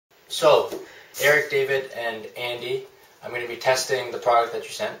So, Eric, David, and Andy, I'm going to be testing the product that you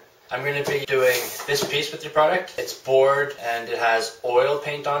sent. I'm going to be doing this piece with your product. It's board and it has oil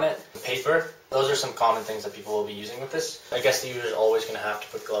paint on it, paper. Those are some common things that people will be using with this. I guess the user is always going to have to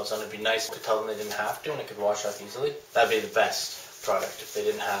put gloves on. It'd be nice to tell them they didn't have to and it could wash off easily. That'd be the best product if they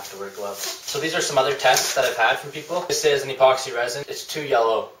didn't have to wear gloves. So these are some other tests that I've had from people. This is an epoxy resin. It's too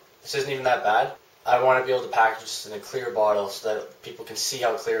yellow. This isn't even that bad. I want to be able to package this in a clear bottle so that people can see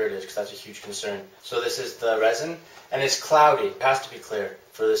how clear it is, because that's a huge concern. So this is the resin, and it's cloudy. It has to be clear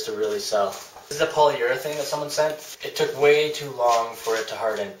for this to really sell. This is a polyurethane that someone sent. It took way too long for it to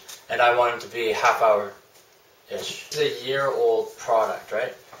harden, and I want it to be half hour-ish. It's a year-old product,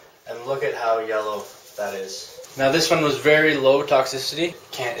 right? And look at how yellow that is. Now this one was very low toxicity.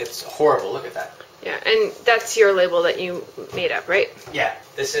 It's horrible. Look at that. Yeah, and that's your label that you made up, right? Yeah,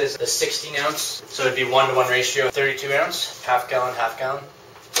 this is the 16 ounce, so it'd be 1-to-1 ratio, 32 ounce, half gallon,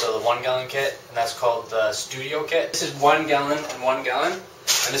 so the 1 gallon kit, and that's called the studio kit. This is 1 gallon and 1 gallon, and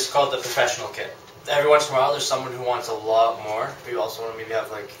this is called the professional kit. Every once in a while there's someone who wants a lot more. We also want to maybe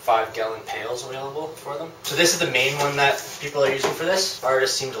have like 5 gallon pails available for them. So this is the main one that people are using for this.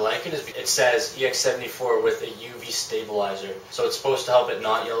 Artists seem to like it. It says EX74 with a UV stabilizer, so it's supposed to help it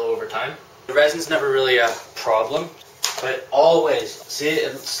not yellow over time. The resin's never really a problem, but always, see,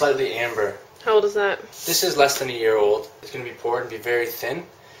 it's slightly amber. How old is that? This is less than a year old. It's going to be poured and be very thin.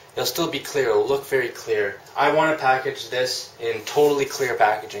 It'll still be clear, it'll look very clear. I want to package this in totally clear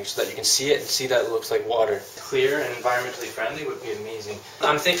packaging so that you can see it and see that it looks like water. Clear and environmentally friendly would be amazing.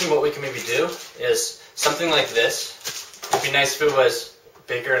 I'm thinking what we can maybe do is something like this. It'd be nice if it was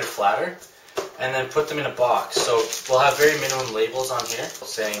bigger and flatter, and then put them in a box. So we'll have very minimum labels on here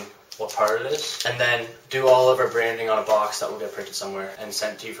saying what part it is, and then do all of our branding on a box that will get printed somewhere and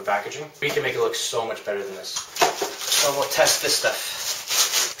sent to you for packaging. We can make it look so much better than this. So we'll test this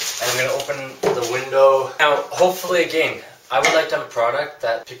stuff. And I'm going to open the window. Now, hopefully, again, I would like to have a product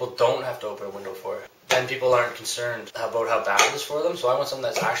that people don't have to open a window for. Then people aren't concerned about how bad it is for them, so I want something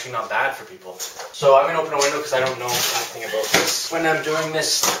that's actually not bad for people. So I'm going to open a window because I don't know anything about this. When I'm doing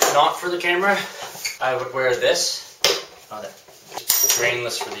this not for the camera, I would wear this. Oh, there.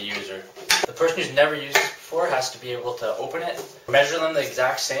 Brainless for the user. The person who's never used this before has to be able to open it, measure them the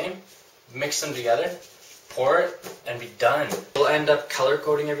exact same, mix them together, pour it, and be done. We'll end up color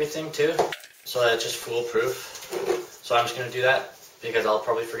coding everything too, so that it's just foolproof. So I'm just going to do that because I'll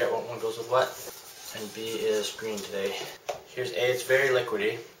probably forget what one goes with what. And B is green today. Here's A, it's very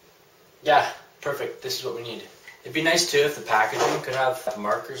liquidy. Yeah, perfect, this is what we need. It'd be nice too if the packaging could have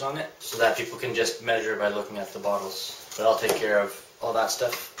markers on it so that people can just measure by looking at the bottles. But I'll take care of all that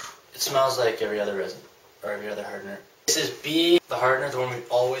stuff. It smells like every other resin, or every other hardener. This is B, the hardener, the one we've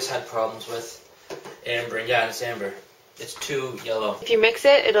always had problems with. Amber, yeah, it's amber. It's too yellow. If you mix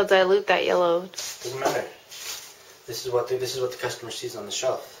it, it'll dilute that yellow. Doesn't matter. This is what the customer sees on the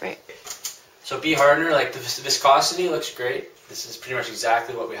shelf. Right. So B hardener, like the viscosity looks great. This is pretty much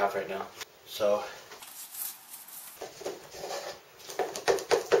exactly what we have right now. So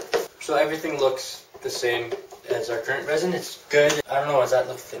everything looks the same as our current resin. It's good. I don't know, does that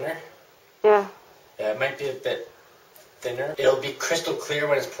look thinner? Yeah. Yeah, it might be a bit thinner. It'll be crystal clear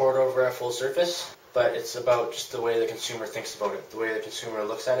when it's poured over a full surface, but it's about just the way the consumer thinks about it, the way the consumer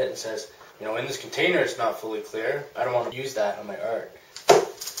looks at it and says, you know, in this container it's not fully clear. I don't want to use that on my art.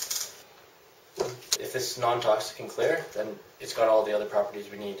 If it's non-toxic and clear, then it's got all the other properties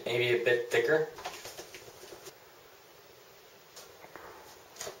we need. Maybe a bit thicker.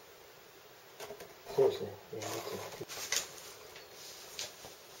 Seriously, yeah,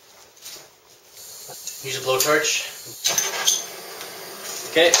 use a blowtorch.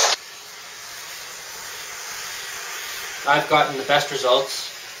 Okay. I've gotten the best results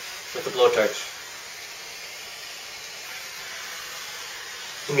with the blowtorch.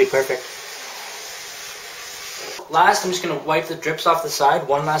 It's gonna be perfect. Last, I'm just gonna wipe the drips off the side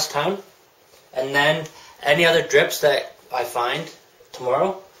one last time, and then any other drips that I find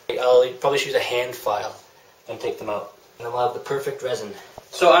tomorrow, I'll probably use a hand file and take them out. And then we'll have the perfect resin.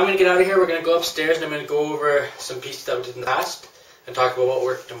 So I'm going to get out of here. We're going to go upstairs and I'm going to go over some pieces that we did in the past and talk about what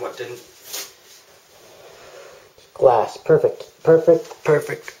worked and what didn't. Glass. Perfect. Perfect,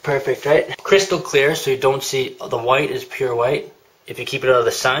 perfect, perfect, right? Crystal clear so you don't see the white is pure white. If you keep it out of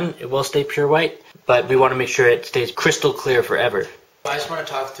the sun, it will stay pure white, but we want to make sure it stays crystal clear forever. I just want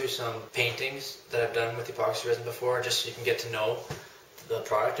to talk through some paintings that I've done with epoxy resin before, just so you can get to know the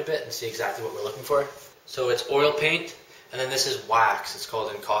product a bit and see exactly what we're looking for. So it's oil paint, and then this is wax. It's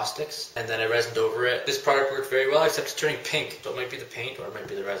called encaustics, and then I resined over it. This product worked very well, except it's turning pink, so it might be the paint or it might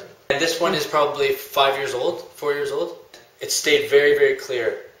be the resin. And this one is probably 5 years old, 4 years old. It stayed very, very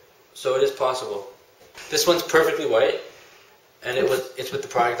clear So it is possible. This one's perfectly white, and it's with the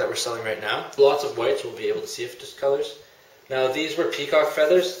product that we're selling right now. Lots of whites, we'll be able to see if just colors. Now these were peacock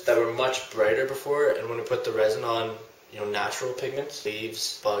feathers that were much brighter before, and when we put the resin on, natural pigments,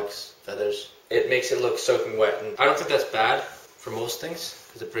 leaves, bugs, feathers, it makes it look soaking wet. And I don't think that's bad for most things,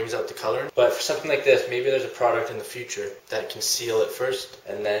 because it brings out the color. But for something like this, maybe there's a product in the future that can seal it first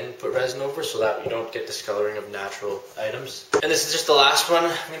and then put resin over so that you don't get discoloring of natural items. And this is just the last one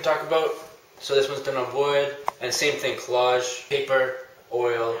I'm going to talk about. So this one's done on wood, and same thing, collage, paper,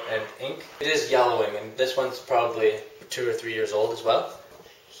 oil, and ink. It is yellowing, and this one's probably 2 or 3 years old as well.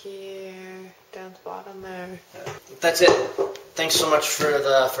 Here, down the bottom there. That's it. Thanks so much for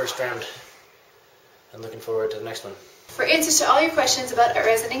the first round. I'm looking forward to the next one. For answers to all your questions about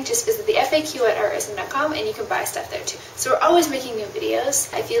ArtResining, just visit the FAQ at ArtResin.com and you can buy stuff there too. So we're always making new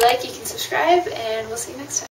videos. If you like, you can subscribe, and we'll see you next time.